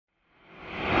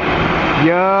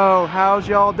Yo, how's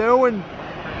y'all doing?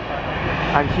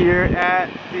 I'm here at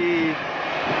the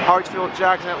Hartsfield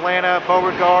Jackson Atlanta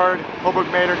Beauregard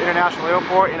Holbrook Maynard International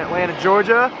Airport in Atlanta,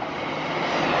 Georgia.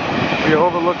 We are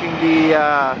overlooking the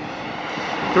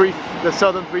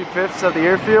southern 3/5 of the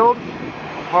airfield.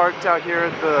 I'm parked out here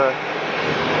at the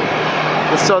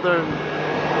southern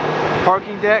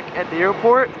parking deck at the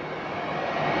airport.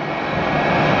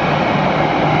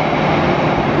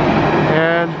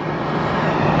 And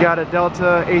got a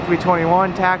Delta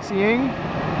A321 taxiing,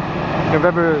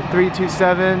 November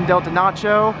 327 Delta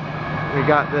Nacho. We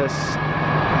got this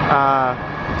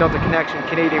Delta Connection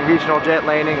Canadian regional jet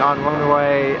landing on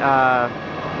runway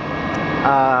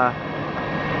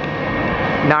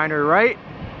 9er right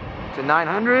to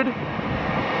 900.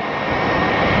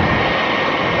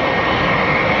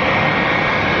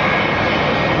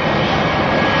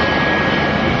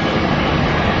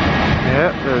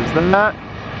 Yep, there's that.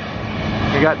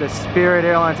 We got the Spirit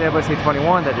Airlines Airbus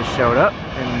A21 that just showed up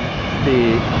in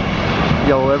the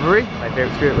yellow livery, my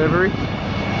favorite Spirit livery.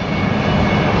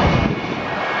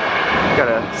 Got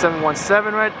a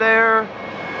 717 right there.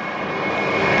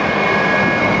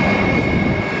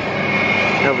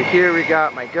 And over here we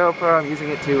got my GoPro. I'm using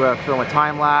it to film a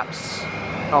time lapse.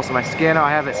 Also my scanner,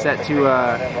 I have it set to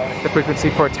the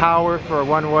frequency for a tower for a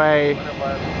runway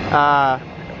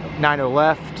 90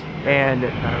 left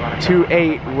and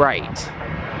 28 right.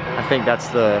 I think that's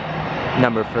the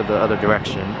number for the other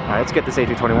direction. Alright, let's get this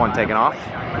A321 taken off.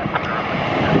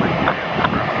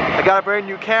 I got a brand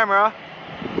new camera.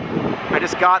 I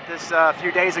just got this a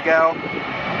few days ago.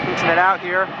 Fixing it out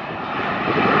here.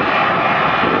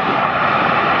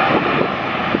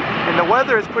 And the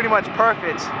weather is pretty much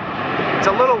perfect. It's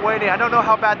a little windy. I don't know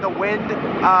how bad the wind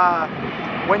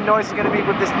noise is going to be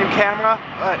with this new camera,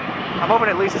 but I'm hoping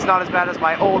at least it's not as bad as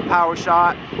my old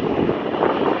PowerShot,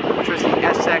 which was the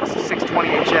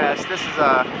SX620HS. This is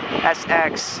a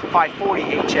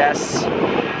SX540HS.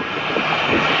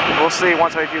 We'll see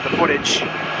once I view the footage.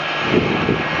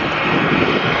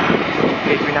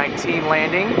 A319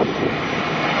 landing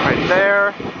right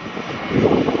there.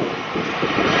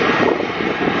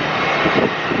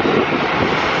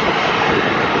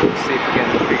 Let's see if we can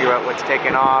figure out what's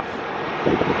taking off.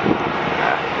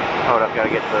 Hold up, gotta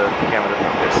get the camera to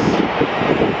focus. See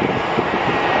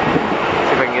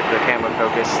if I can get the camera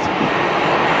focused.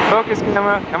 Focus,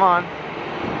 camera, come on.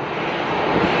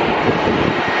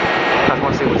 I just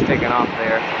want to see what's taking off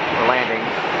there, the landing.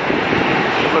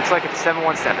 It looks like it's a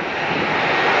 717.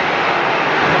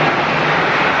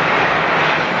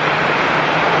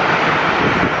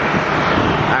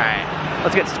 Alright,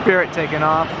 let's get Spirit taken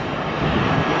off.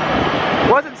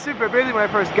 Wasn't super busy when I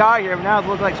first got here, but now it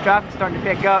looks like traffic's starting to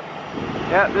pick up.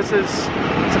 Yeah, this is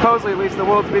supposedly at least the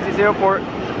world's busiest airport.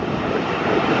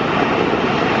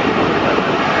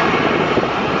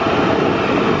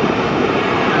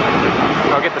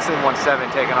 I'll get the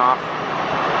 717 taken off.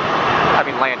 I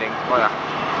mean landing. Oh, yeah.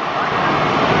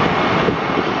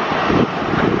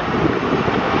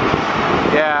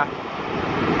 Yeah.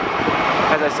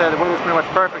 As I said, the weather's pretty much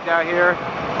perfect out here.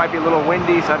 Might be a little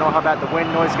windy, so I don't know how bad the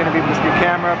wind noise is going to be with this new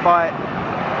camera, but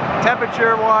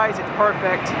temperature-wise, it's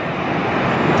perfect.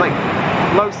 It's like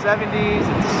low 70s.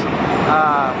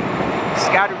 It's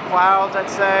scattered clouds, I'd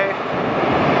say.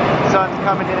 Sun's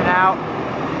coming in and out.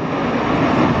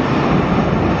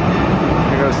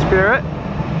 There goes Spirit.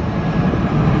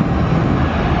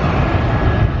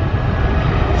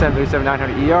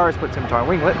 737-900ERs, put some to our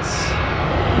winglets.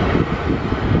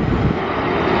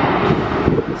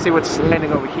 Let's see what's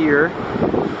landing over here.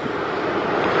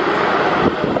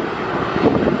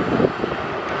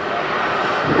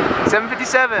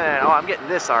 $757. Oh, I'm getting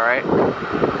this all right.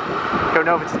 Don't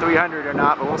know if it's 300 or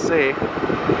not, but we'll see.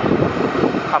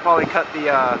 I'll probably cut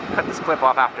this clip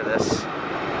off after this.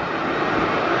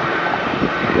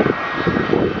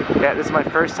 Yeah, this is my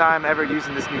first time ever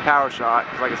using this new PowerShot.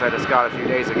 Like I said, I just got it a few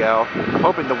days ago. I'm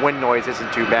hoping the wind noise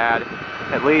isn't too bad.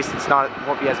 At least it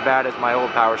won't be as bad as my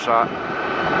old PowerShot.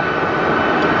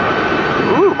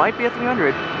 Ooh, might be a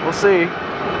 300. We'll see.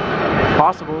 It's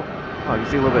possible. Oh, you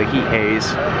can see a little bit of heat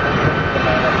haze.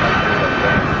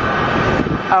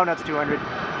 Oh, no, it's 200.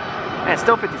 And it's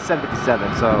still 57,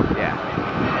 so yeah.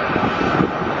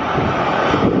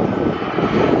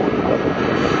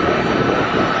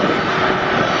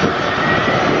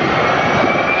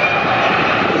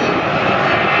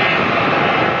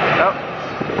 Oh.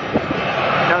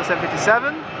 Another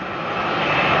 757.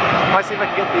 Let's see if I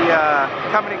can get the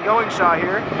coming and going shot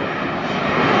here.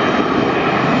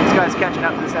 This guy's catching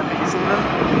up to the 757.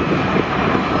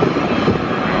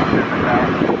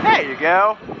 There you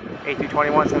go.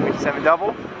 A321 757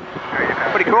 double. There you go.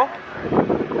 Pretty cool.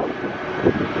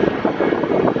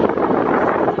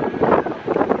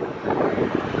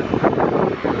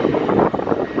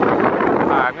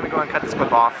 Alright, I'm gonna go and cut this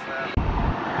clip off.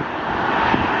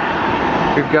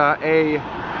 We've got a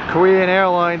Korean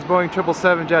Airlines Boeing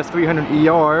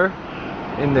 777-300ER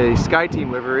in the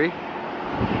SkyTeam livery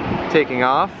taking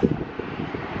off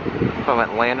from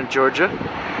Atlanta, Georgia.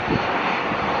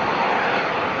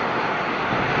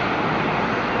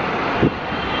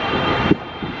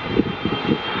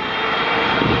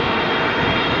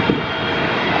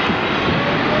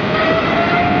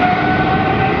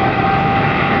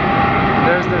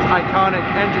 There's those iconic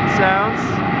engine sounds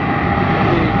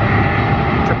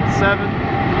of the 777.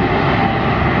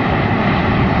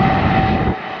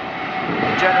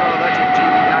 The General Electric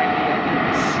GE90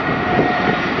 engines.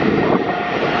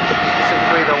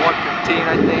 Specifically the 115,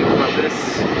 I think, of this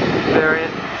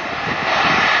variant.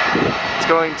 It's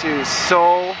going to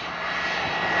Seoul,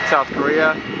 South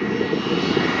Korea,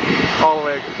 all the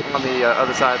way on the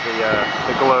other side of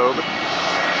the globe.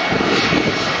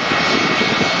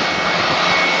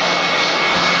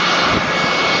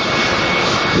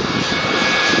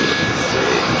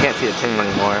 Can't see the tin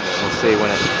anymore. We'll see when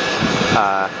it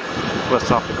lifts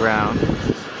off the ground.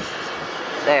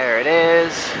 There it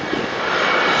is.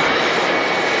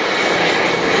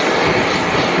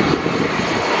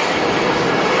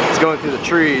 It's going through the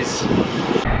trees.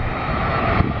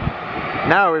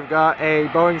 Now we've got a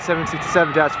Boeing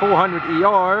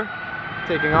 767-400ER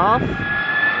taking off.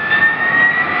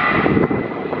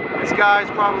 This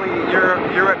guy's probably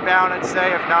Europe bound, I'd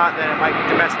say. If not, then it might be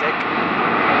domestic.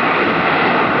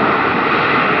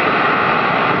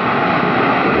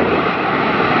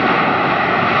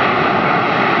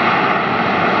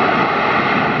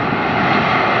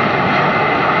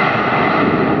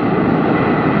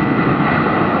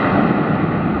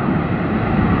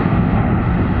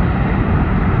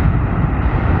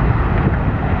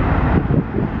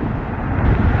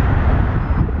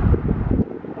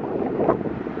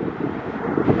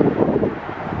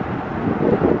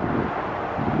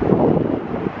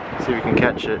 See if we can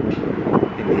catch it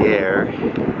in the air.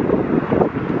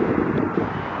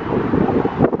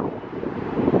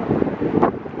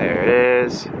 There it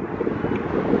is.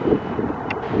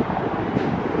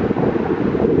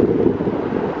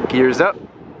 Gears up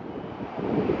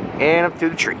and up through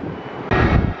the tree.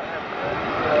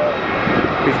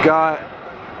 We've got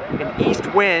an east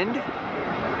wind,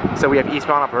 so we have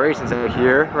eastbound operations out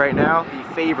here right now. The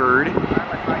favored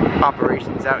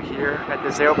operations out here at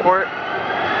this airport.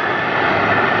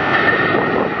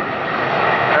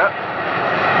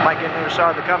 Might get another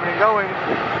shot of the coming and going.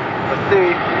 Let's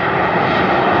see.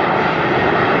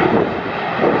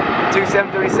 2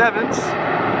 737s,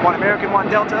 1 American, 1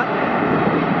 Delta.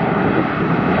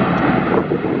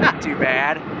 Not too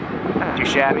bad. Not too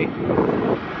shabby.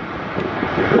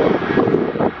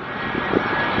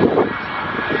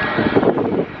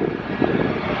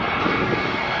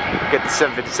 Get the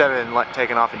 757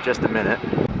 taken off in just a minute.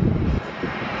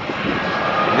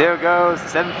 And there goes the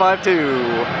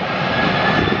 752.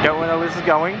 Don't know where this is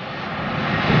going.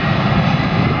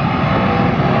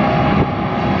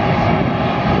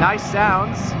 Nice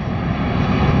sounds.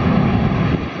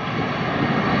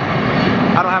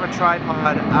 I don't have a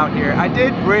tripod out here. I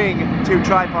did bring 2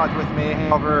 tripods with me.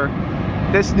 However,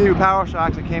 this new PowerShot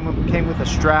actually came with a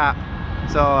strap,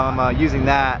 so I'm using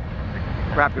that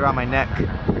wrapped around my neck.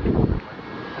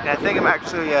 And I think I'm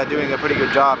actually doing a pretty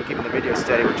good job of keeping the video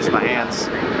steady with just my hands.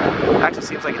 It actually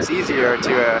seems like it's easier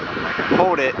to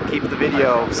hold it and keep the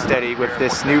video steady with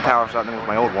this new PowerShot than with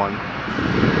my old one.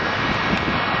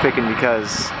 Picking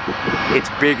because it's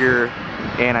bigger,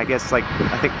 and I guess I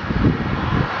think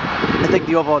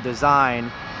the overall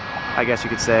design, I guess you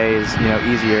could say, is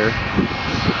easier.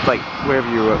 Like wherever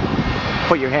you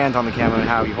put your hands on the camera and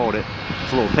how you hold it.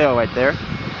 It's a little tail right there.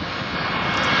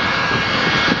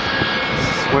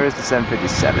 Where's the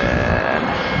 757?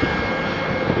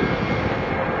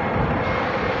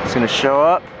 It's gonna show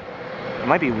up. It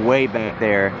might be way back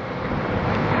there.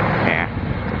 Yeah.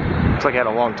 Looks like it had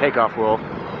a long takeoff wheel.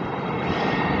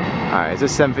 Alright, is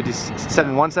this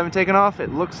 717 taking off?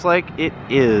 It looks like it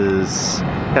is.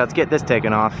 Yeah, let's get this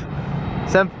taken off.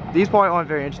 These probably aren't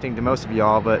very interesting to most of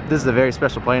y'all, but this is a very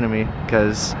special plane to me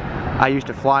because I used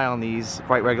to fly on these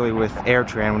quite regularly with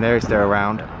AirTran when they were still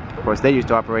around. Of course, they used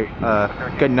to operate a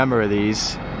good number of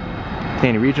these.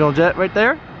 Canadian regional jet right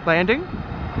there, landing.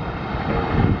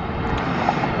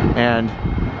 And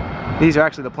these are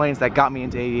actually the planes that got me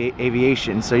into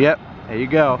aviation. So yep, there you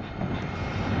go.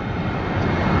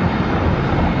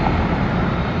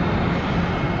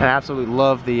 I absolutely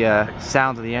love the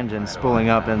sound of the engine spooling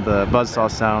up and the buzzsaw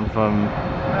sound from...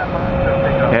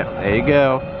 Yep, there you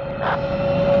go.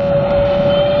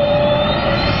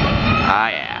 Ah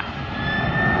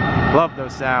yeah. Love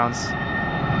those sounds.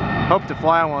 Hope to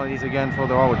fly on one of these again before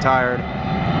they're all retired.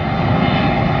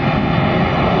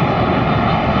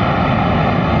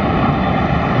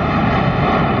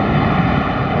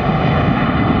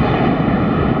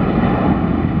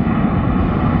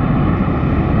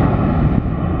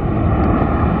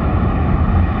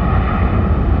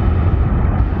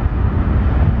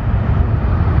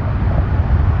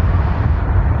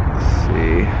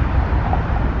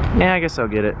 Yeah, I guess I'll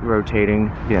get it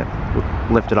rotating. Yeah,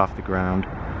 lift it off the ground.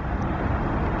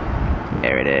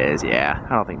 There it is, yeah.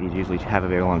 I don't think these usually have a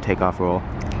very long takeoff roll.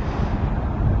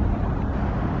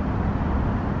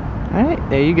 Alright,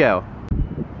 there you go.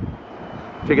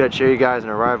 Figured I'd show you guys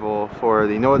an arrival for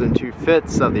the northern two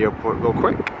fits of the airport real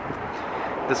quick.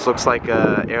 This looks like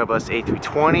a Airbus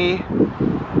A320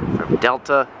 from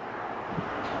Delta.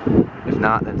 If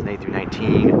not, that's an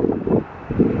A319.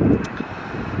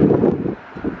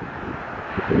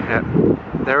 Yep.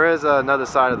 There is another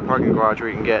side of the parking garage where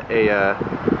you can get a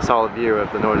solid view of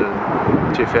the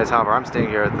northern two fits. However, I'm staying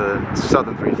here at the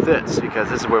southern three fits because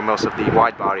this is where most of the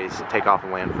wide bodies take off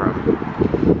and land from.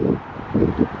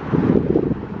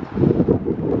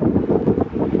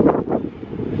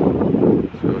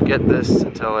 So we'll get this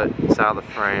until it's out of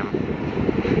the frame.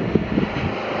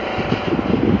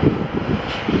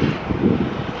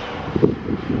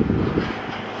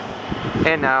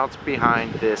 And now it's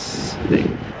behind this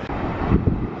thing.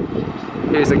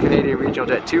 Here's the Canadian Regional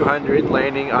Jet 200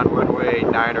 landing on runway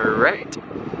 9 right.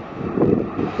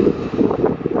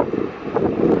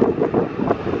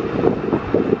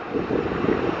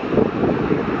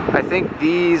 I think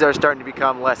these are starting to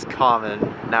become less common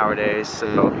nowadays,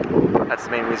 so that's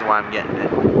the main reason why I'm getting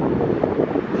it.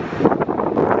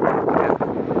 Yeah.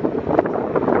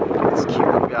 This cute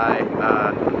little guy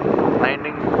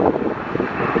landing.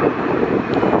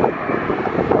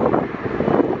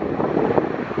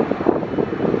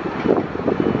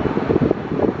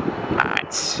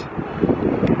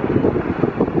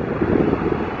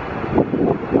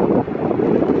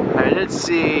 I did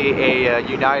see a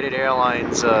United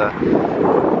Airlines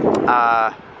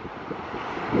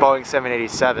Boeing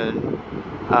 787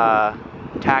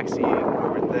 taxiing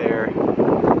over there.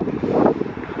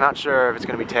 Not sure if it's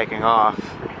going to be taking off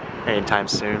anytime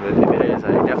soon, but if it is,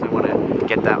 I definitely want to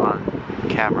get that on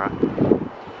camera.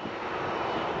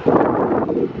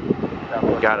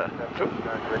 Got it.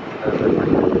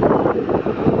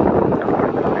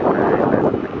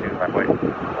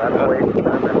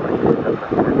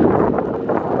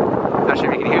 Not sure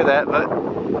if you can hear that, but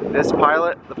this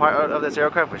pilot, the pilot of this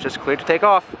aircraft, was just cleared to take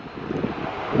off.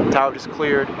 The tower just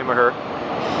cleared him or her.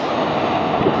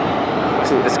 Let's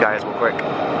see what this guy is real quick.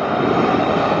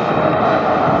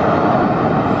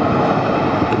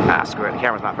 Ah, screw it, the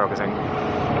camera's not focusing.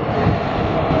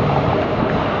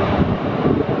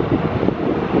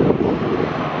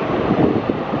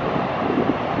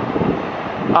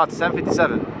 Oh, it's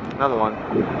 757. Another one.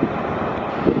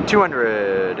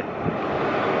 200.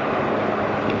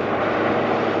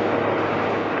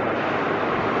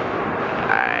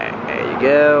 Alright, there you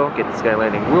go. Get this guy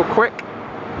landing real quick.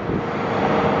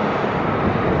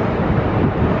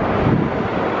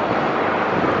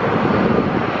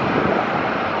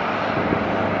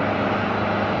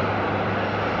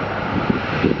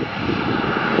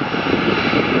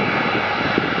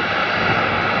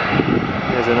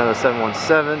 There's another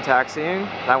 717 taxiing.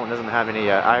 That one doesn't have any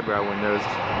eyebrow windows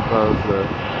above the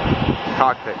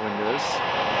cockpit windows.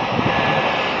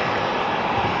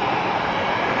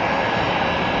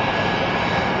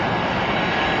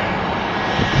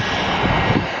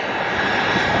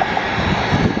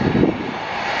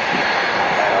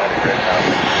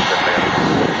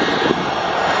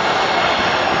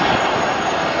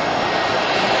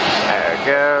 There it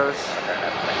goes.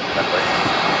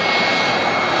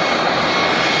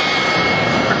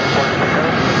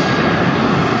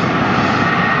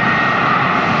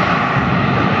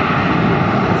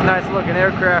 Nice looking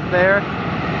aircraft there.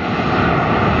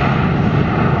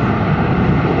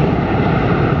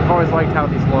 Always liked how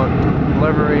these look.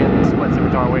 Livery and the split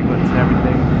scimitar winglets and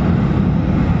everything.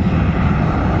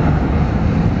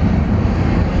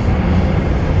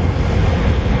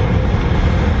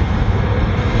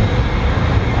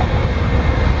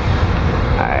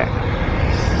 Alright.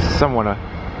 Someone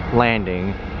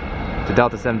landing to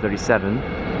Delta 737.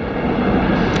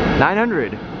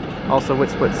 900. Also with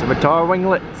split scimitar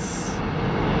winglets.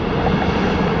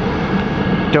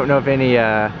 Don't know if any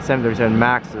 737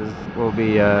 Maxes will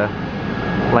be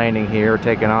landing here,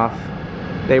 taking off.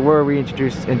 They were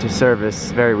reintroduced into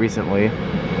service very recently.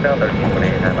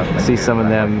 See some of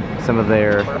them, some of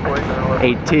their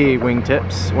AT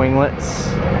wingtips, winglets,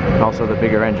 and also the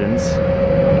bigger engines.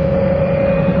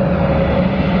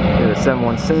 Here's a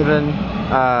 717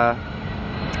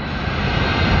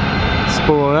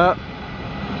 spooling up.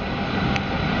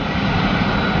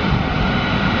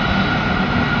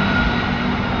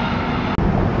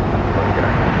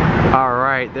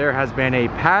 Alright, there has been a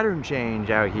pattern change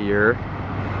out here.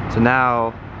 So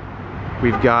now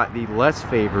we've got the less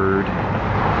favored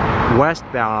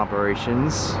westbound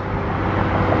operations.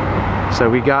 So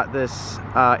we got this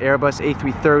Airbus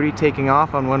A330 taking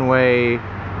off on runway,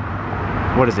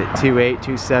 what is it, 28,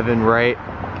 27 right.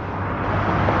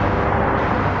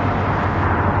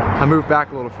 I moved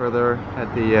back a little further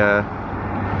at the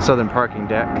southern parking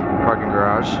deck, parking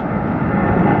garage.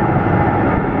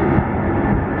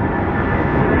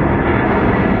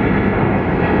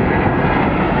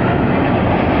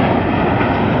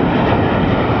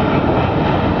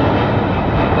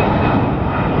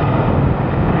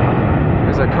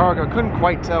 Cargo. Couldn't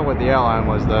quite tell what the airline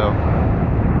was though.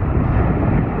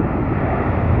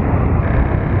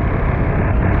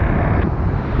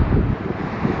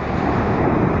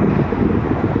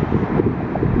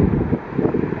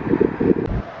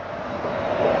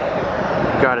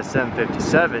 Got a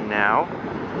 757 now.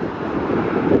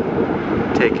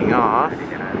 Taking off. Is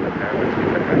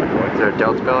there a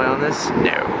delta belly on this?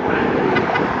 No.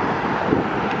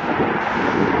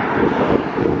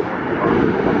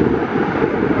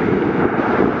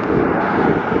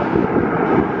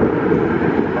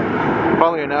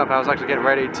 Funnily enough, I was actually getting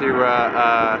ready to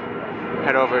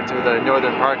head over to the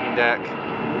northern parking deck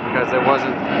because I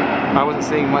wasn't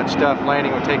seeing much stuff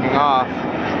landing or taking off.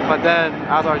 But then,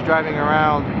 as I was driving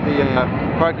around the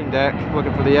parking deck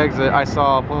looking for the exit, I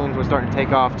saw planes were starting to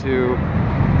take off to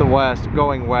the west,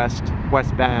 going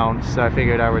westbound. So I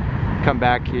figured I would come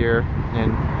back here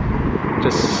and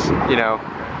just, you know,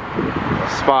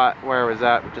 spot where I was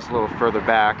at, just a little further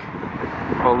back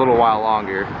for a little while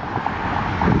longer.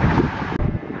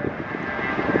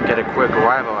 Get a quick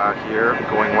arrival out here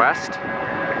going west.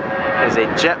 Is a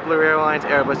JetBlue Airlines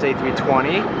Airbus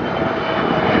A320.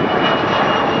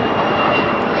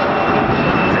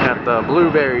 It's got the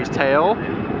Blueberry's tail.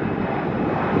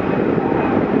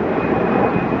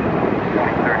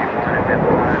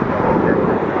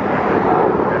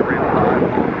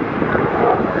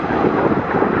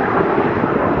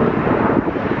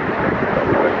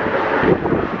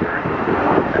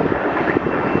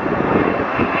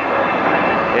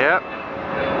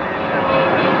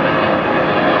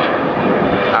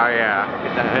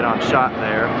 Shot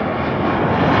there.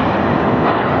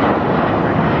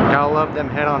 Gotta love them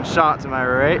head-on shots, am I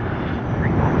right?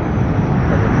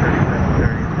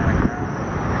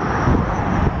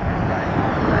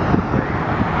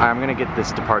 I'm gonna get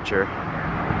this departure. If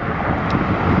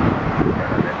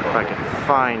I can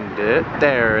find it.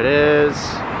 There it is.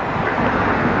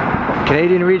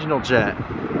 Canadian regional jet.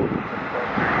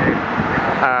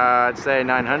 I'd say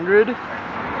 900.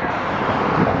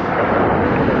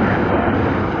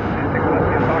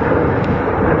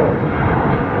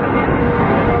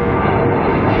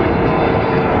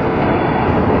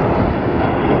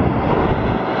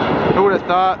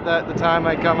 Thought that the time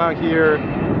I come out here,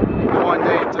 one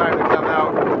day in time to come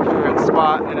out here and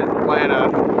spot in Atlanta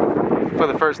for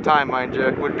the first time, mind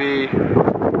you, would be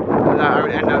that I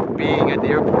would end up being at the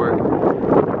airport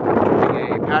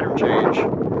doing a pattern change.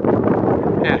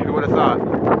 Yeah, who would have thought?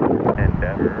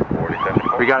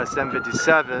 We got a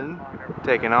 757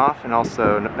 taking off and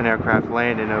also an aircraft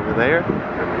landing over there.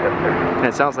 And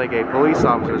it sounds like a police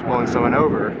officer is pulling someone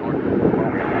over.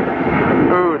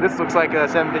 Ooh, this looks like a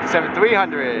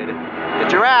 757-300. The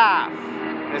giraffe.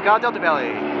 And it's got a delta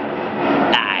belly.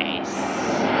 Nice.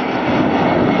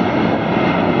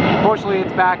 Fortunately,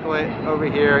 it's backlit over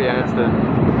here. Yeah, it's the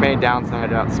main downside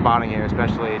about spotting here,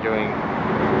 especially doing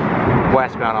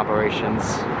westbound operations.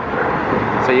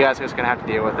 So you guys are just gonna have to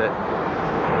deal with it.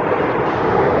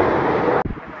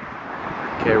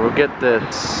 Okay, we'll get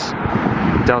this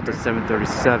Delta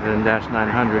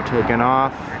 737-900 taken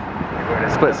off.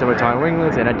 Split scimitar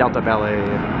winglets and a delta belly.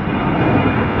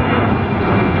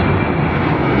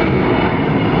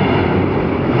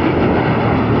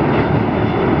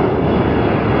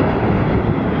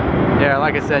 Yeah,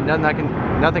 like I said,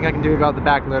 nothing I can do about the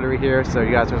backloader here, so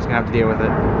you guys are just gonna have to deal with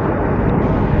it.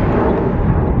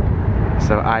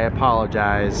 So I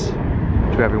apologize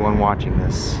to everyone watching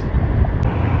this.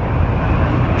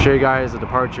 I'll show you guys the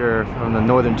departure from the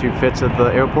northern two fits of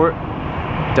the airport.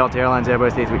 Delta Airlines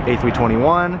Airbus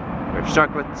A321, we have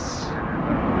Sharklets,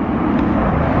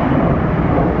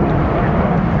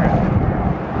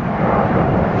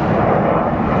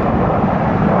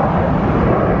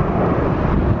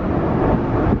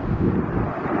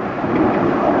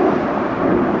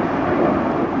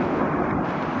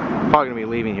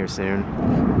 soon.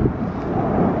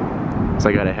 So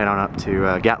I gotta head on up to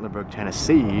Gatlinburg,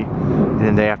 Tennessee, and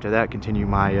then the day after that continue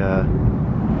my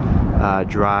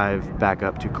drive back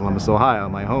up to Columbus, Ohio,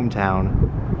 my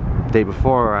hometown. The day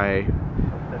before I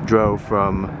drove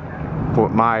from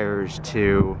Fort Myers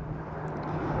to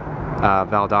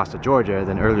Valdosta, Georgia.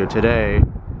 Then earlier today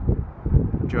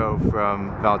drove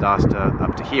from Valdosta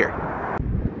up to here.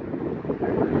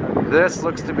 This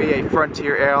looks to be a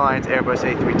Frontier Airlines Airbus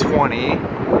A320.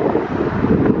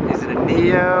 Is it a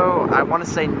Neo? I want to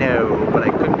say no, but I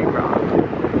could be wrong.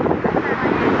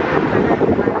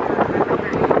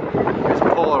 There's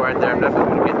Polo right there. I'm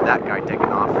definitely going to get that guy taken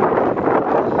off.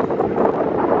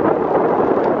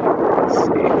 Let's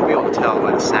see. You'll be able to tell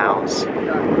by the sounds.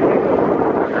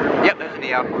 Yep, there's a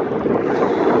Neo.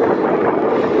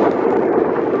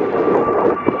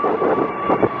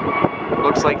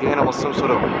 Looks like the animal's some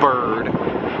sort of bird.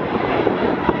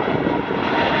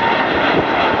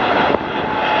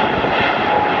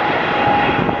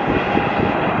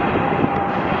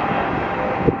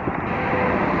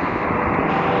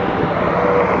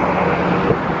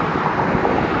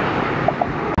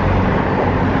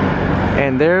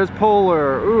 And there's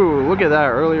Polar. Ooh, look at that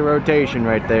early rotation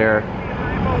right there.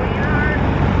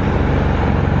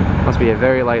 Must be a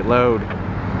very light load.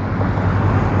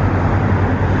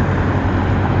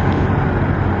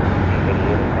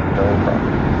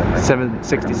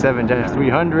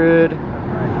 (767-300)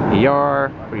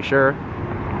 ER. Pretty sure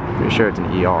it's an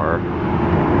ER.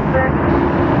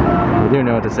 We do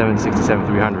know it's a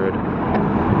 767-300,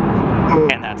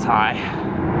 and that's high.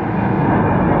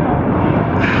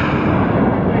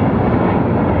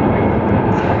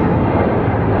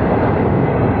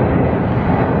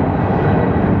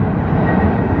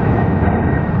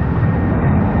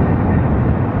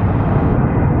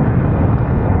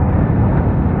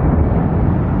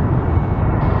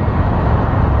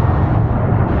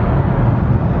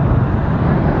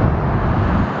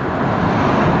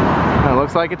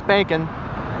 Looks like it's banking.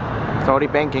 It's already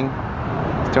banking.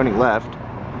 It's turning left.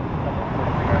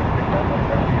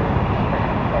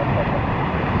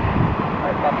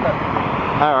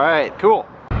 Alright, cool.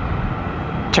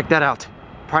 Check that out.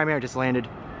 Prime Air just landed.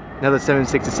 Another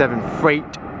 767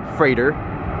 freighter.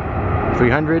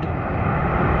 300.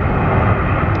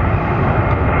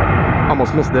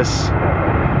 Almost missed this.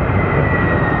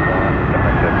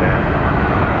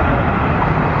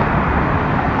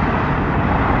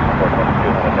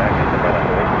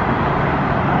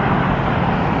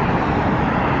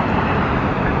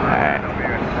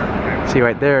 See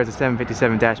right there is a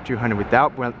 757-200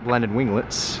 without blended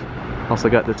winglets. Also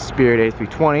got the Spirit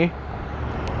A320.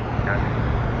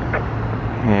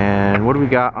 And what do we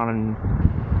got on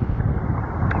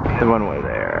the runway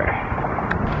there?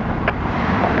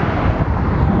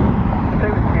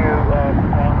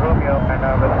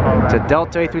 It's a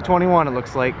Delta A321, it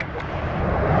looks like.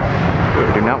 Ooh,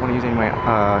 I do not want to use any of my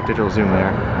digital zoom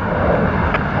there.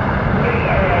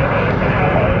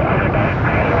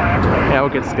 Yeah, we'll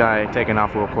get this guy taken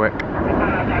off real quick.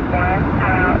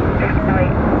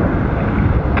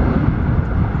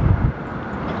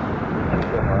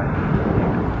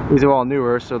 These are all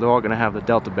newer, so they're all going to have the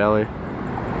Delta belly.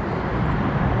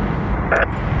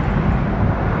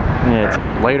 Yeah, it's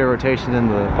later rotation than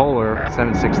the Polar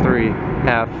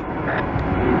 763F.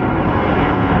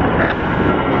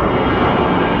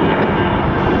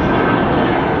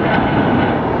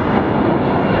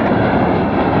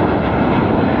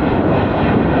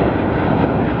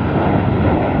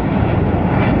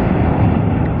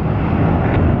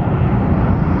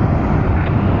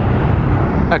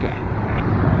 Okay.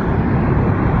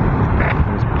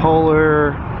 There's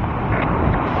Polar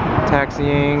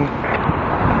taxiing.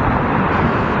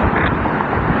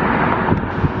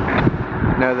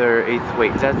 Another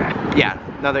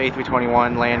another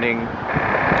A321 landing.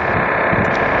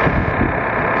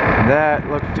 That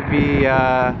looked to be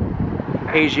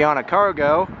Asiana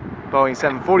Cargo, Boeing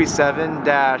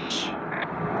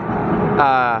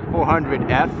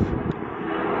 747-400F.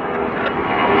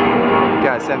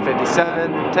 Got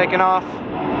 757 taking off.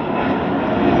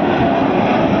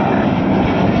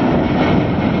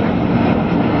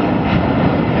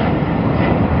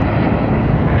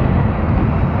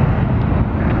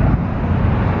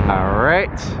 All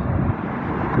right.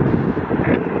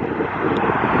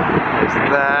 There's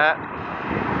that.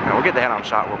 Right, we'll get the head-on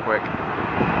shot real quick.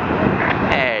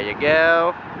 There you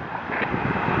go.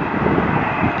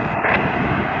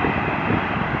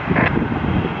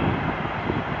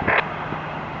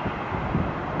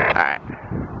 Alright.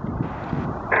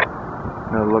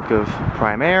 Another look of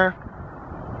Prime Air.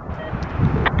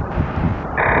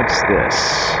 What's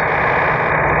this?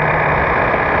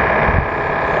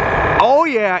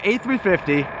 Yeah,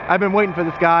 A350. I've been waiting for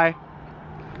this guy.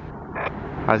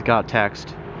 I just got a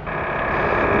text.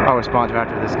 I'll respond to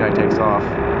after this guy takes off.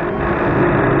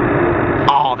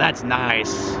 Oh, that's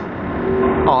nice.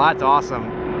 Oh, that's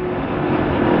awesome.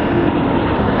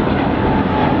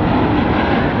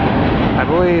 I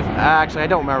believe, actually I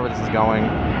don't remember where this is going.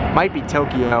 Might be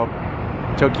Tokyo.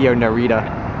 Tokyo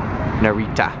Narita.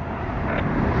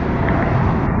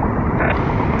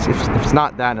 If it's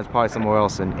not that, it's probably somewhere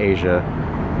else in Asia.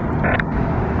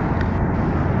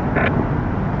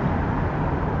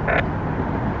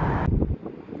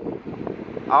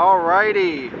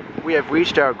 Alrighty, we have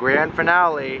reached our grand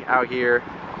finale out here.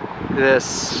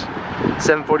 This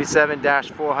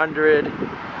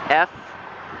 747-400F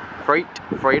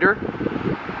freighter,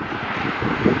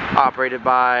 operated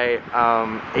by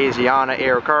Asiana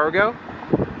Air Cargo.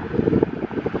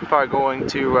 Probably going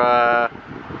to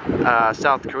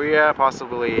South Korea,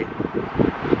 possibly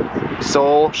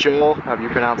Seoul, however you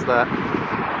pronounce that.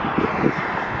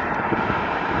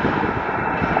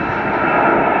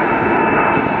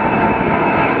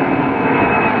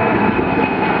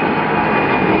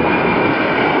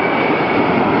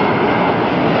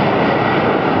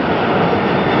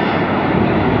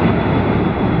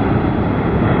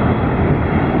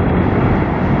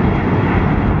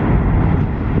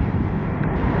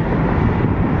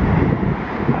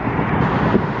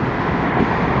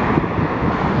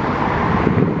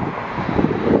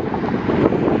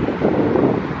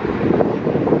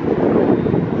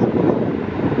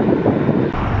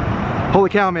 Holy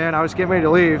cow, man, I was getting ready to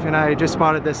leave and I just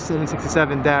spotted this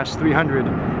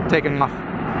 767-300 taking off.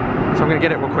 So I'm gonna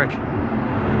get it real quick.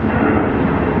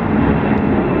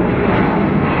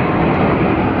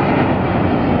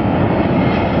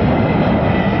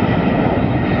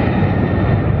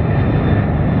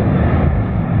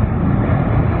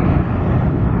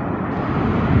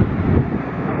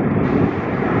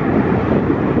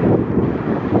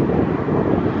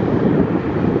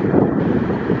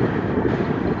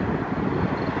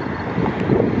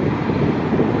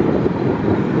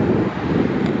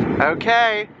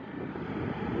 Okay.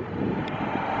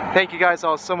 Thank you guys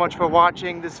all so much for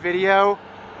watching this video.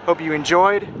 Hope you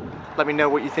enjoyed. Let me know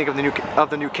what you think of the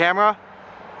new camera.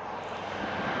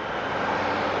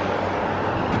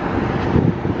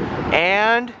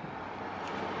 And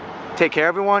take care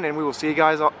everyone, and we will see you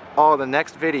guys all in the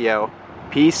next video.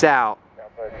 Peace out.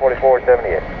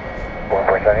 4478.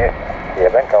 4478. Yeah,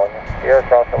 Ben calling you. Sierra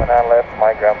cross 79 left,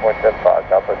 my ground point 75,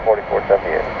 Southwest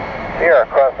 4478. Sierra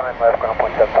cross 9 left, ground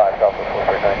point 75, Southwest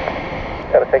 439.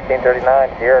 Got a 1639,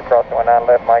 Sierra cross 19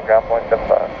 left, my ground point 75.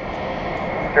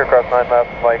 Sierra cross 9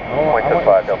 left, Mike point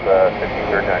 75, Delta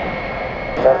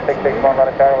 1539. Got a 661 on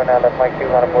a car, 19 left, Mike 2,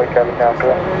 on a boy, traffic down to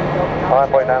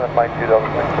 9.9 left, Mike 2, Delta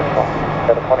 661.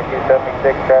 Got a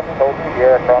 2276, traffic hold,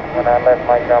 Sierra cross 19 left,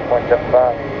 Mike ground point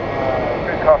 75.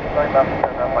 Sierra cross 9 left,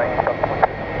 Mike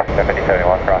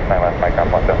 5071, cross 9 left, Mike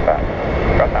ground point 75.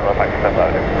 Cross 9 left, Mike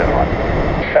 75,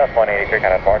 South 183,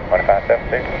 kind of north,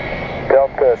 1572.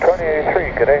 Delta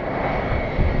 2083, good day.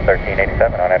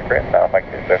 1387 on that grid, South Mike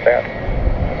 2, clear down.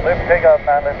 Lift takeoff,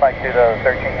 9 left Mike 2 to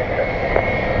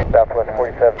 1387. Southwest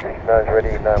 4769 is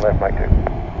ready, 9 left Mike 2.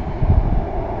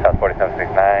 South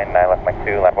 4769, 9 left Mike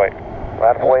 2, left wait.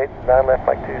 Left wait, 9 left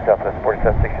Mike 2, Southwest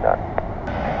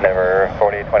 4769. Never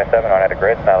 4827 on that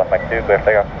grid, 9 left Mike 2, clear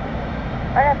takeoff.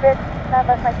 On that grid, 9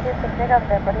 left Mike 2, clear takeoff,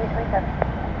 4827.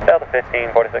 Delta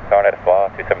 1546 on at a swallow,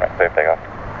 27 clear takeoff.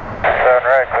 7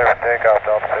 right, clear for takeoff,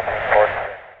 Delta 1546.